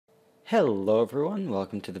Hello everyone,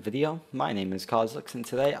 welcome to the video. My name is Cosolix and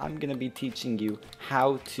today I'm going to be teaching you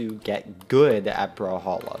how to get good at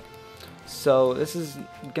Brawlhalla. So this is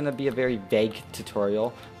going to be a very vague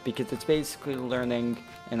tutorial because it's basically learning,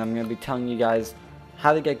 and I'm going to be telling you guys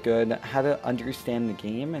how to get good, how to understand the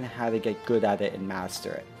game, and how to get good at it and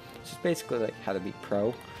master it. It's just basically like how to be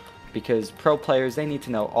pro, because pro players, they need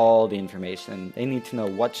to know all the information. They need to know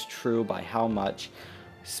what's true by how much,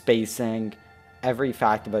 spacing, every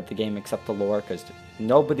fact about the game except the lore, because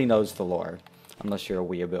nobody knows the lore unless you're a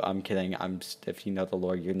weeaboo. I'm kidding. If you know the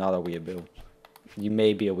lore, you're not a weeaboo. You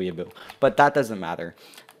may be a weeaboo, but that doesn't matter.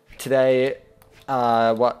 Today,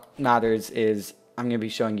 what matters is I'm going to be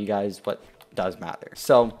showing you guys what does matter.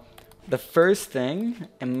 So the first thing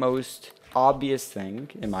and most obvious thing,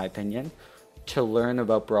 in my opinion, to learn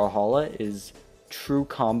about Brawlhalla is true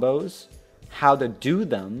combos, how to do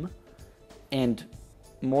them, and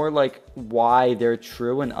more like why they're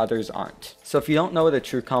true and others aren't. So if you don't know what a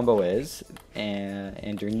true combo is,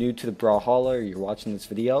 and you're new to the Brawlhalla, or you're watching this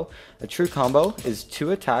video, a true combo is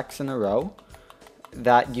 2 attacks in a row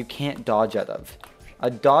that you can't dodge out of.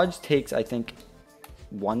 A dodge takes, I think,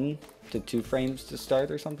 1 to 2 frames to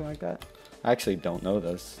start or something like that. I actually don't know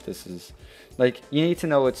this. This is, like, you need to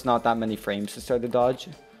know it's not that many frames to start a dodge.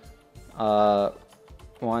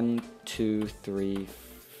 1, 2, 3,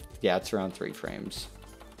 yeah, it's around 3 frames.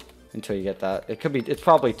 Until you get that. It's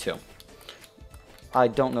probably 2. I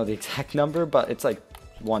don't know the exact number, but it's like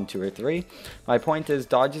 1, 2, or 3. My point is,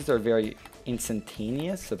 dodges are very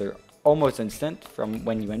instantaneous, so they're almost instant from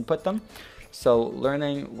when you input them. So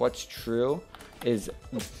learning what's true is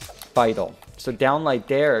vital. So downlight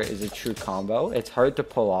dare is a true combo. It's hard to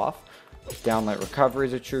pull off. Downlight recovery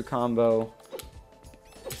is a true combo.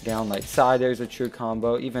 Downlight side air is a true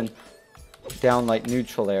combo. Even downlight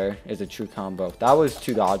neutral air is a true combo. That was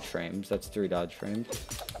 2 dodge frames. That's 3 dodge frames.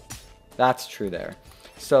 That's true there.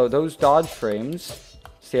 So those dodge frames,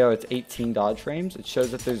 see how it's 18 dodge frames? It shows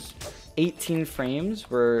that there's 18 frames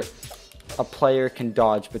where a player can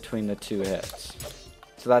dodge between the 2 hits.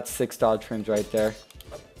 So that's 6 dodge frames right there.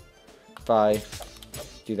 If I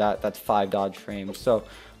do that, that's 5 dodge frames. So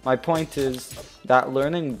my point is that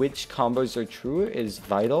learning which combos are true is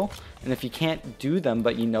vital. And if you can't do them,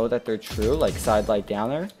 but you know that they're true, like side light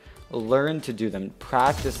downer, learn to do them.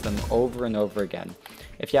 Practice them over and over again.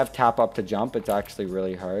 If you have tap up to jump, it's actually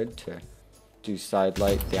really hard to do side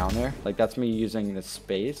light downer. Like, that's me using the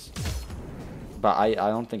space. But I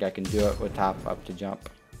don't think I can do it with tap up to jump.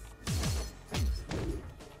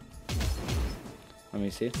 Let me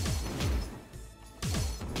see.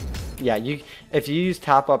 Yeah, if you use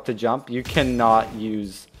tap up to jump, you cannot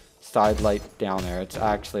use side light down there. It's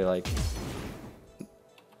actually like,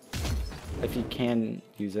 if you can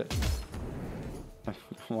use it, I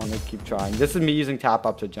want to keep trying. This is me using tap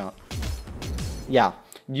up to jump. Yeah,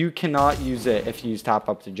 you cannot use it if you use tap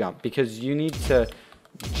up to jump, because you need to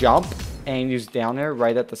jump and use down air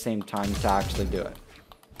right at the same time to actually do it.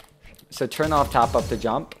 So turn off tap up to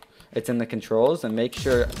jump. It's in the controls, and make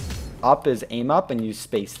sure up is aim up and use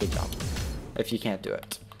space to jump if you can't do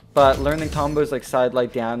it. But learning combos like side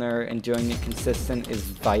light downer and doing it consistent is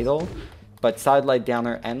vital. But side light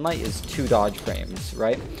downer end light is 2 dodge frames,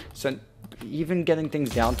 right? So even getting things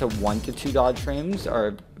down to 1 to 2 dodge frames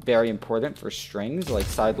are very important for strings like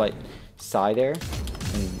side light side air,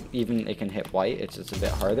 and even it can hit white. It's just a bit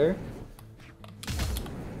harder.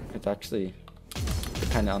 It's actually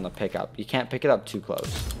dependent on the pickup. You can't pick it up too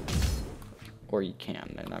close, or you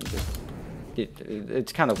can, and I'm just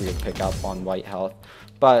it's kind of weird pickup on white health.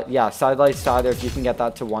 But yeah, side light side air, if you can get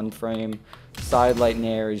that to 1 frame, side light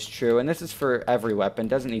nair is true, and this is for every weapon.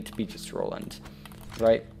 Doesn't need to be just Roland,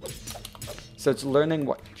 right? So it's learning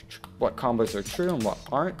what combos are true and what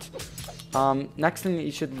aren't. Next thing that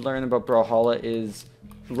you should learn about Brawlhalla is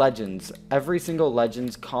legends. Every single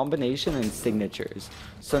legend's combination and signatures.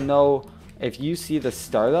 So know if you see the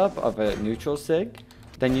startup of a neutral sig,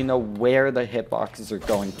 then you know where the hitboxes are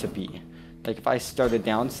going to be. Like if I start a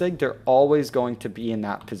down sig, they're always going to be in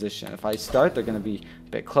that position. If I start, they're going to be a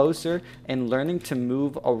bit closer, and learning to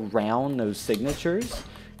move around those signatures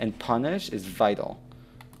and punish is vital,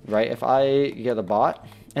 right? If I get a bot,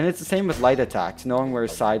 and it's the same with light attacks, knowing where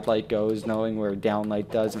side light goes, knowing where down light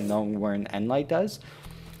does, and knowing where an end light does,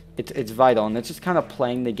 it's vital. And it's just kind of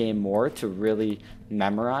playing the game more to really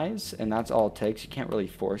memorize, and that's all it takes. You can't really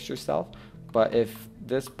force yourself. But if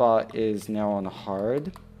this bot is now on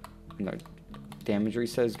hard, and the damage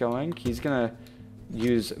reset is going, he's gonna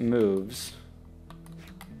use moves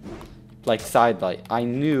like side light. I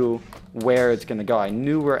knew where it's gonna go. I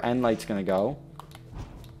knew where end light's gonna go.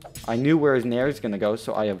 I knew where his nair is gonna go,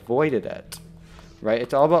 so I avoided it. right?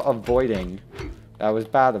 It's all about avoiding. That was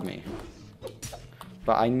bad of me.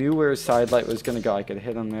 But I knew where his side light was going to go. I could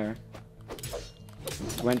hit him there.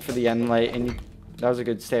 Went for the end light, and that was a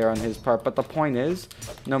good stare on his part. But the point is,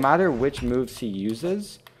 no matter which moves he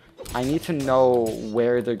uses, I need to know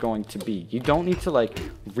where they're going to be. You don't need to like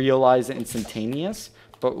realize it instantaneous,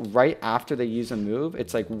 but right after they use a move,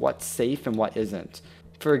 it's like what's safe and what isn't.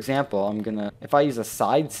 For example, if I use a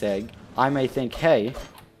side sig, I may think, hey,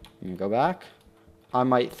 let me go back. I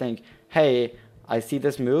might think, hey, I see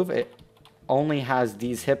this move. It only has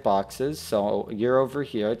these hitboxes, so you're over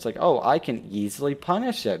here. It's like, oh, I can easily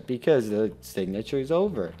punish it because the signature is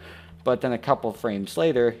over. But then a couple frames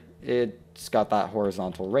later, it's got that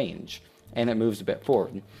horizontal range and it moves a bit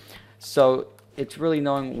forward. So it's really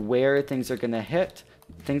knowing where things are going to hit.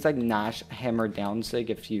 Things like Nash hammer down sig,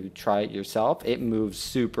 if you try it yourself, it moves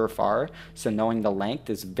super far. So knowing the length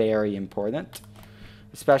is very important,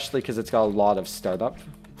 especially because it's got a lot of startup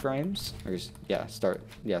frames. Or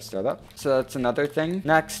startup. So that's another thing.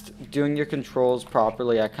 Next, doing your controls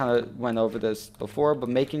properly. I kind of went over this before, but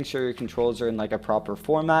making sure your controls are in like a proper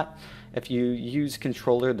format. If you use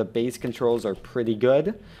controller, the base controls are pretty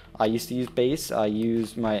good. I used to use base. I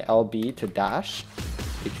used my LB to dash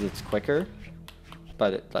because it's quicker.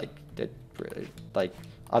 But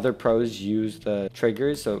other pros use the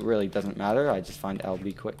triggers, so it really doesn't matter. I just find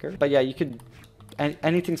LB quicker. But yeah, you could.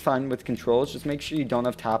 Anything's fine with controls. Just make sure you don't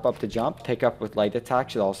have tap up to jump. Pick up with light attack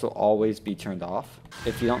should also always be turned off.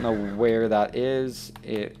 If you don't know where that is,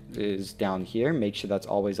 it is down here. Make sure that's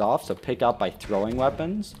always off. So pick up by throwing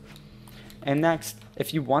weapons. And next,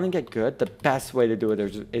 if you want to get good, the best way to do it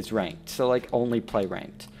is ranked. So like only play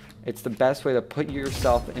ranked. It's the best way to put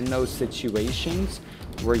yourself in those situations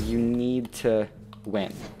where you need to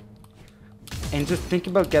win. And just think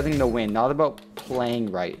about getting the win, not about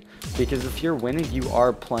playing right. Because if you're winning, you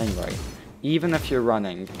are playing right. Even if you're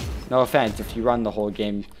running. No offense, if you run the whole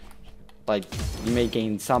game, like, you may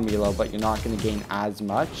gain some elo, but you're not going to gain as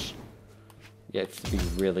much. You have to be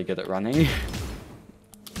really good at running.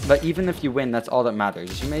 But even if you win, that's all that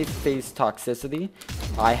matters. You may face toxicity.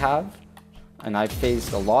 I have. And I've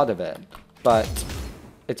faced a lot of it. But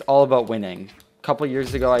it's all about winning. A couple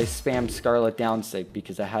years ago, I spammed Scarlet down sig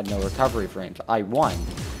because I had no recovery frames. I won.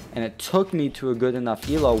 And it took me to a good enough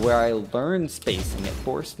elo where I learned spacing. It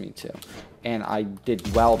forced me to. And I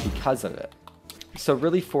did well because of it. So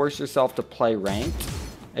really force yourself to play ranked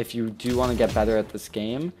if you do want to get better at this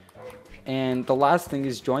game. And the last thing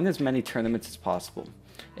is join as many tournaments as possible.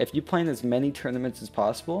 If you play in as many tournaments as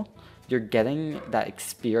possible, you're getting that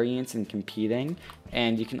experience in competing.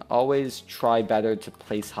 And you can always try better to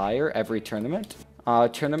place higher every tournament.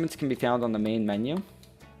 Tournaments can be found on the main menu.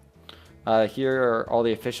 Here are all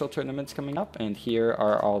the official tournaments coming up, and here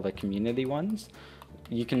are all the community ones.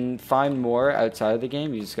 You can find more outside of the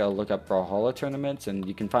game. You just gotta look up Brawlhalla tournaments, and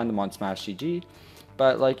you can find them on Smash GG.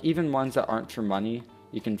 But like even ones that aren't for money,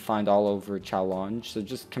 you can find all over Challenge. So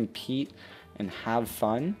just compete and have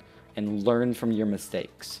fun and learn from your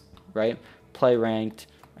mistakes, right? Play ranked,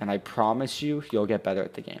 and I promise you, you'll get better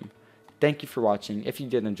at the game. Thank you for watching. If you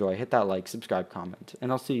did enjoy, hit that like, subscribe, comment,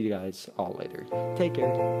 and I'll see you guys all later. Take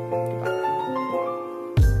care. Goodbye.